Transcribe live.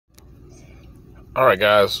All right,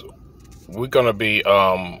 guys, we're gonna be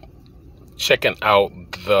checking out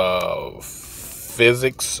the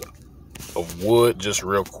physics of wood just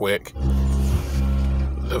real quick.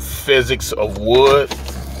 The physics of wood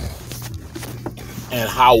and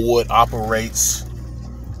how wood operates.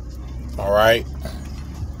 All right,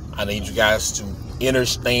 I need you guys to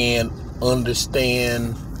understand,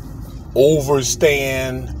 overstand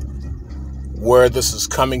where this is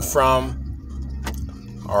coming from.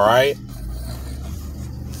 All right.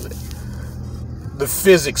 The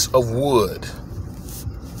physics of wood.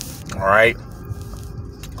 All right.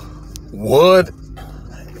 Wood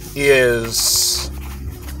is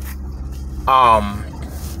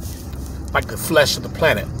like the flesh of the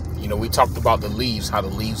planet. You know, we talked about the leaves, how the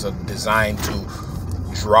leaves are designed to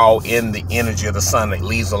draw in the energy of the sun. The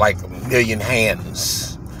leaves are like a million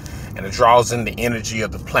hands, and it draws in the energy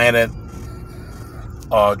of the planet,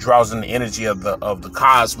 draws in the energy of the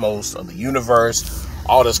cosmos, of the universe.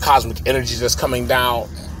 All this cosmic energy that's coming down,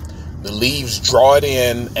 the leaves draw it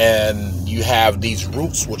in, and you have these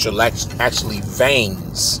roots, which are actually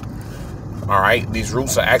veins. All right, these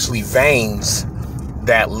roots are actually veins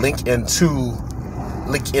that link inside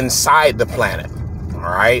the planet. All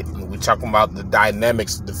right, we're talking about the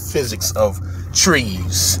dynamics, the physics of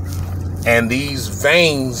trees, and these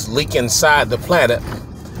veins link inside the planet,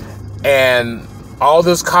 and all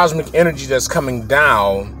this cosmic energy that's coming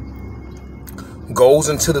down goes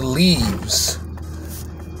into the leaves,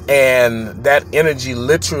 and that energy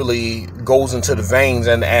literally goes into the veins.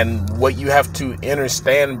 And what you have to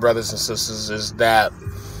understand, brothers and sisters, is that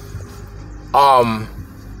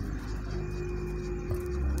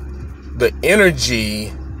the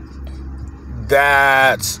energy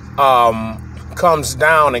that comes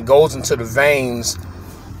down and goes into the veins,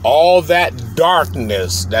 all that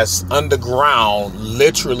darkness that's underground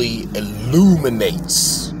literally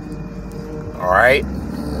illuminates. All right,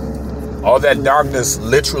 all that darkness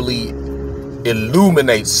literally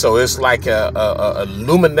illuminates. So it's like a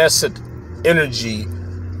luminescent energy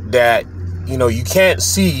that you can't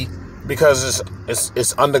see because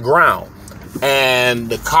it's underground,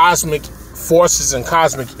 and the cosmic forces and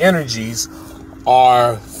cosmic energies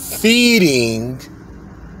are feeding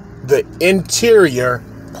the interior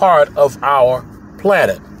part of our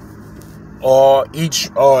planet, or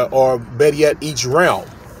better yet, each realm.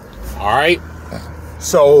 All right.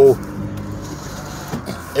 So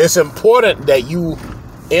it's important that you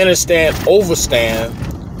overstand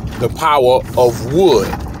the power of wood.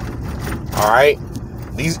 All right.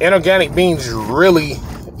 These inorganic beings really,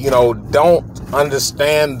 don't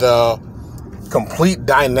understand the complete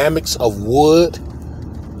dynamics of wood.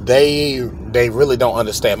 They really don't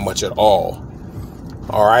understand much at all.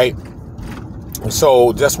 All right.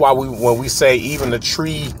 So that's why when we say even the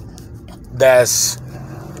tree that's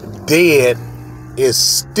dead is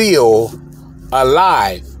still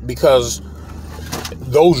alive, because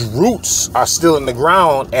those roots are still in the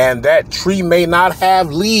ground, and that tree may not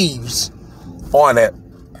have leaves on it.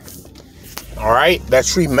 All right, that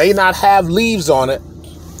tree may not have leaves on it,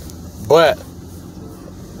 but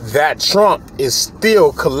that trunk is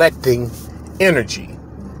still collecting energy.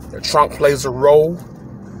 The trunk plays a role.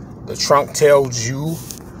 The trunk tells you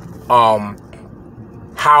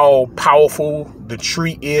how powerful the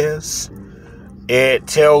tree is. It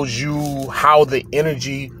tells you how the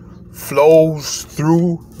energy flows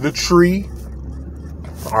through the tree.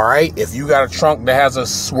 All right. If you got a trunk that has a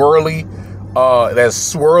swirly,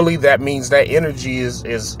 that means that energy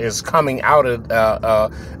is coming out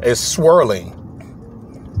of is swirling.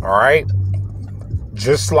 All right.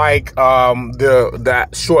 Just like that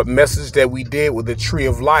short message that we did with the tree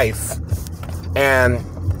of life, and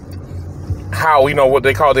how what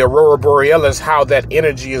they call the aurora borealis, how that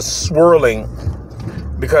energy is swirling,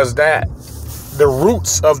 because the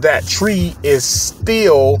roots of that tree is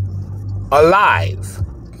still alive.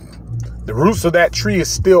 The roots of that tree is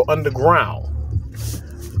still underground.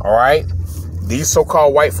 All right. These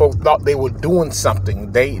so-called white folk thought they were doing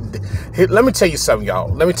something. Let me tell you something,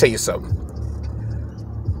 y'all. Let me tell you something.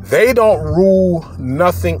 They don't rule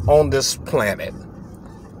nothing on this planet.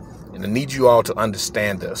 And I need you all to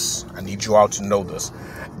understand this. I need you all to know this.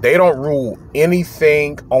 They don't rule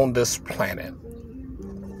anything on this planet.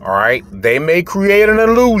 All right. They may create an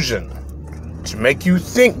illusion to make you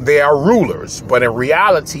think they are rulers, but in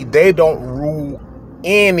reality, they don't rule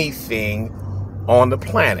anything on the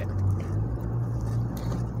planet.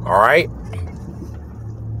 All right.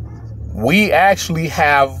 We actually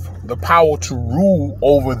have the power to rule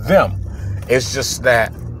over them. It's just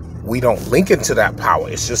that we don't link into that power.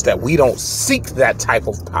 It's just that we don't seek that type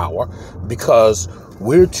of power because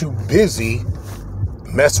we're too busy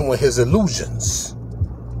messing with his illusions.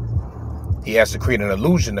 He has to create an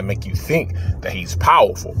illusion to make you think that he's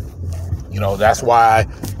powerful. You know, that's why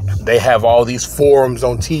they have all these forums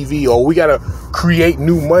on TV. Oh, we got to create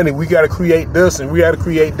new money. We got to create this and we got to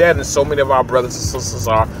create that. And so many of our brothers and sisters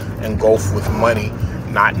are engulfed with money,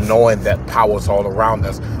 not knowing that power is all around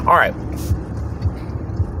us. All right.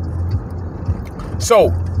 So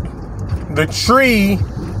the tree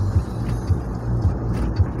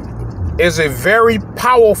is a very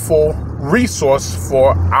powerful resource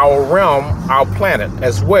for our realm, our planet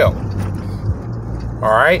as well.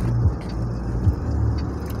 All right.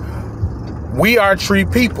 We are tree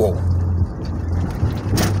people.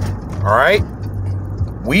 All right.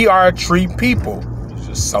 We are tree people.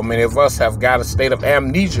 Just so many of us have got a state of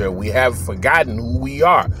amnesia. We have forgotten who we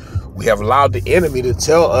are. We have allowed the enemy to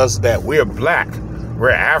tell us that we're black, we're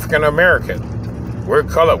African American, we're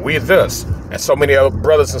colored, we're this. And so many other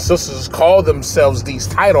brothers and sisters call themselves these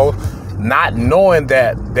titles, not knowing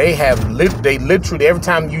that they literally, every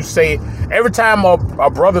time a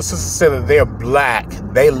brother or sister says that they're black,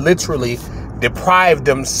 they literally deprive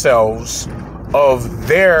themselves of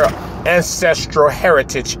their ancestral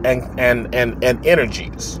heritage and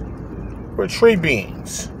energies. We're tree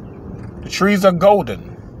beings. The trees are golden.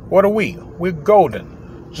 What are we? We're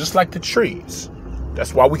golden, just like the trees.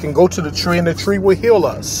 That's why we can go to the tree and the tree will heal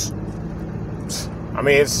us. I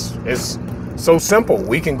mean, it's so simple.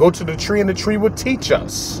 We can go to the tree and the tree will teach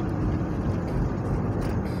us.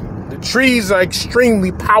 The trees are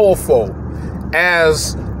extremely powerful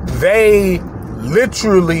as they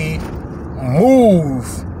literally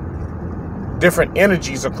move different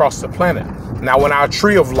energies across the planet. Now, when our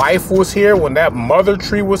tree of life was here, when that mother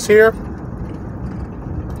tree was here,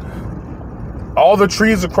 all the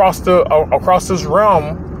trees across this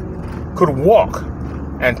realm could walk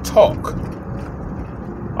and talk.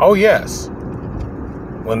 Oh yes.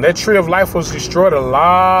 When that tree of life was destroyed, a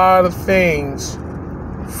lot of things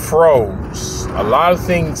froze. A lot of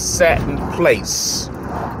things sat in place.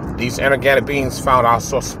 These inorganic beings found our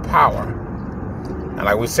source of power. And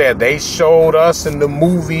like we said, they showed us in the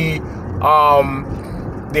movie,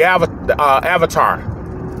 the Avatar.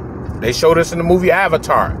 They showed us in the movie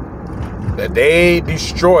Avatar that they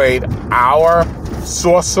destroyed our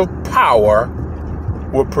source of power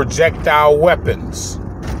with projectile weapons.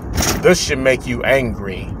 This should make you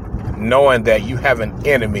angry, knowing that you have an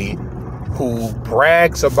enemy who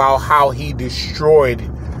brags about how he destroyed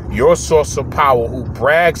your source of power, who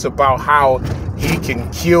brags about how he can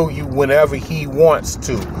kill you whenever he wants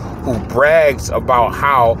to, who brags about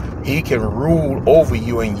how he can rule over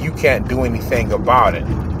you and you can't do anything about it,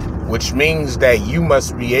 which means that you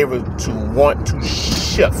must be able to want to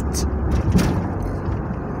shift.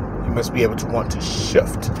 You must be able to want to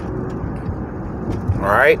shift. All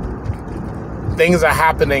right? Things are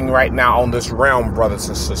happening right now on this realm, brothers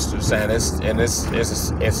and sisters, and it's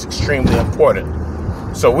extremely important.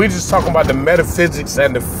 So we're just talking about the metaphysics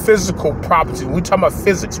and the physical properties. We're talking about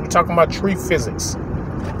physics. We're talking about tree physics.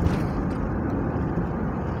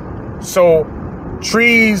 So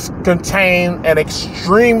trees contain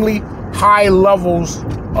extremely high levels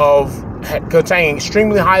of energy,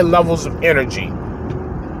 extremely high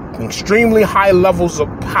levels of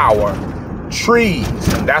power. Trees,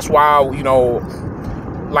 and that's why, you know,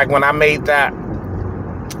 like when I made that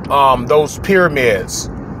those pyramids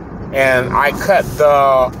and I cut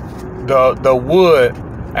the wood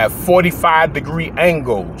at 45-degree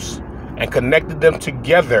angles and connected them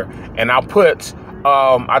together, and I put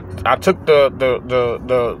I took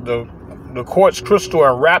the quartz crystal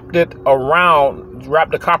and wrapped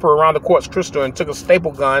the copper around the quartz crystal and took a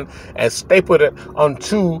staple gun and stapled it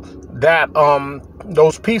onto that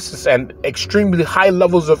those pieces, and extremely high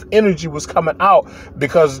levels of energy was coming out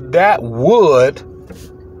because that wood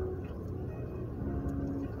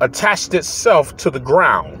attached itself to the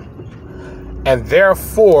ground, and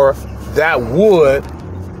therefore that wood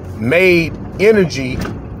made energy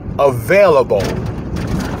available.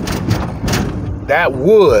 That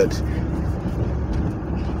wood.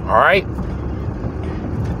 All right.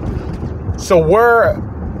 So where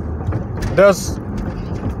does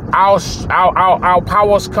our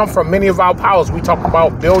powers come from? Many of our powers, we talk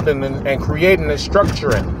about building and creating and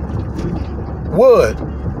structuring. Wood.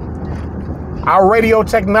 Our radio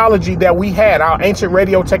technology that we had, our ancient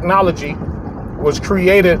radio technology, was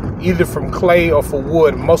created either from clay or from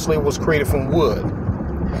wood. Mostly it was created from wood.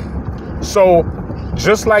 So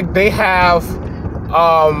just like they have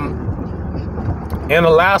in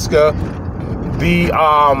Alaska, the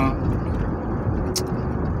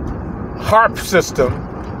HAARP system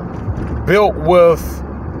built with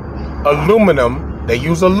aluminum. They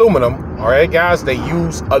use aluminum All right, guys, they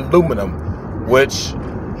use aluminum, which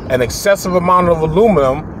an excessive amount of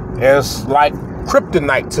aluminum is like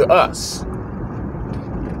kryptonite to us.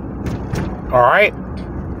 All right,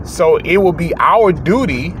 so it will be our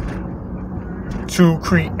duty to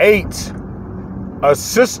create a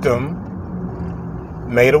system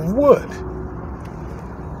made of wood.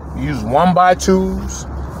 Use 1x2s,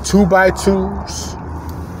 2x2s.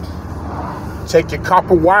 Take your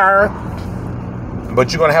copper wire,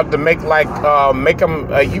 but you're gonna have to make them.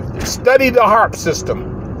 You study the HAARP system.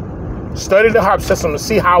 Study the HAARP system to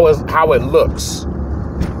see how it looks.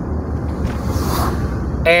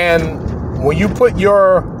 And when you put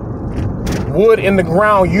your wood in the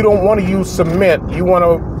ground, you don't want to use cement. You want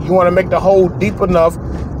to make the hole deep enough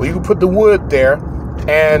where you can put the wood there,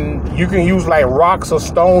 and you can use like rocks or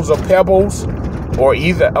stones or pebbles, or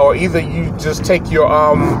either you just take your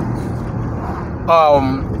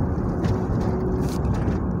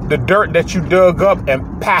the dirt that you dug up and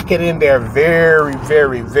pack it in there very,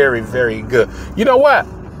 very, very, very good. You know what?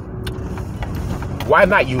 Why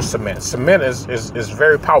not use cement? Cement is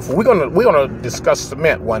very powerful. We're gonna discuss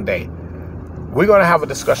cement one day. We're gonna have a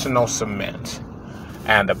discussion on cement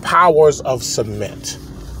and the powers of cement,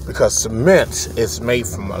 because cement is made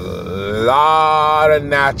from a lot of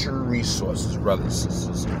natural resources, brothers and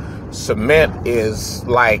sisters. Cement is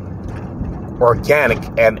like organic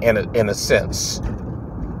and in a sense.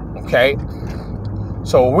 Okay,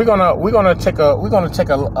 so we're gonna take a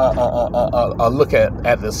look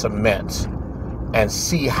at the cement and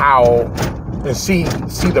see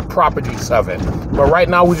the properties of it. But right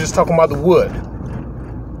now we're just talking about the wood.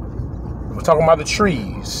 We're talking about the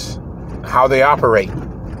trees, how they operate.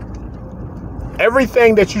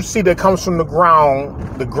 Everything that you see that comes from the ground,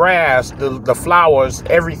 the grass, the flowers,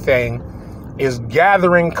 everything is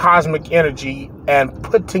gathering cosmic energy and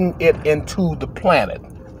putting it into the planet.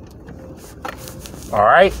 All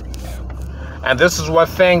right, and this is one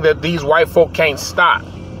thing that these white folk can't stop.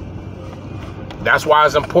 That's why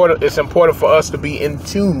it's important. It's important for us to be in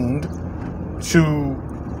tune to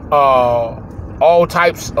all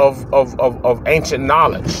types of ancient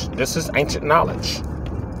knowledge. This is ancient knowledge.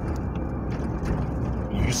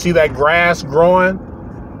 You see that grass growing?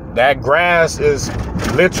 That grass is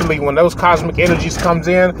literally, when those cosmic energies comes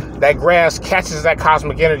in, that grass catches that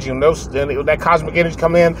cosmic energy. And that cosmic energy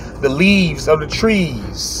come in, the leaves of the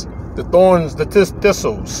trees, the thorns, the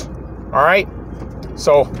thistles. All right.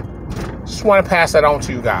 So just want to pass that on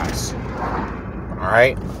to you guys. All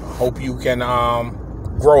right. Hope you can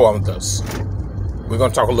grow on this. We're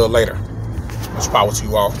going to talk a little later. Much power to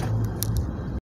you all.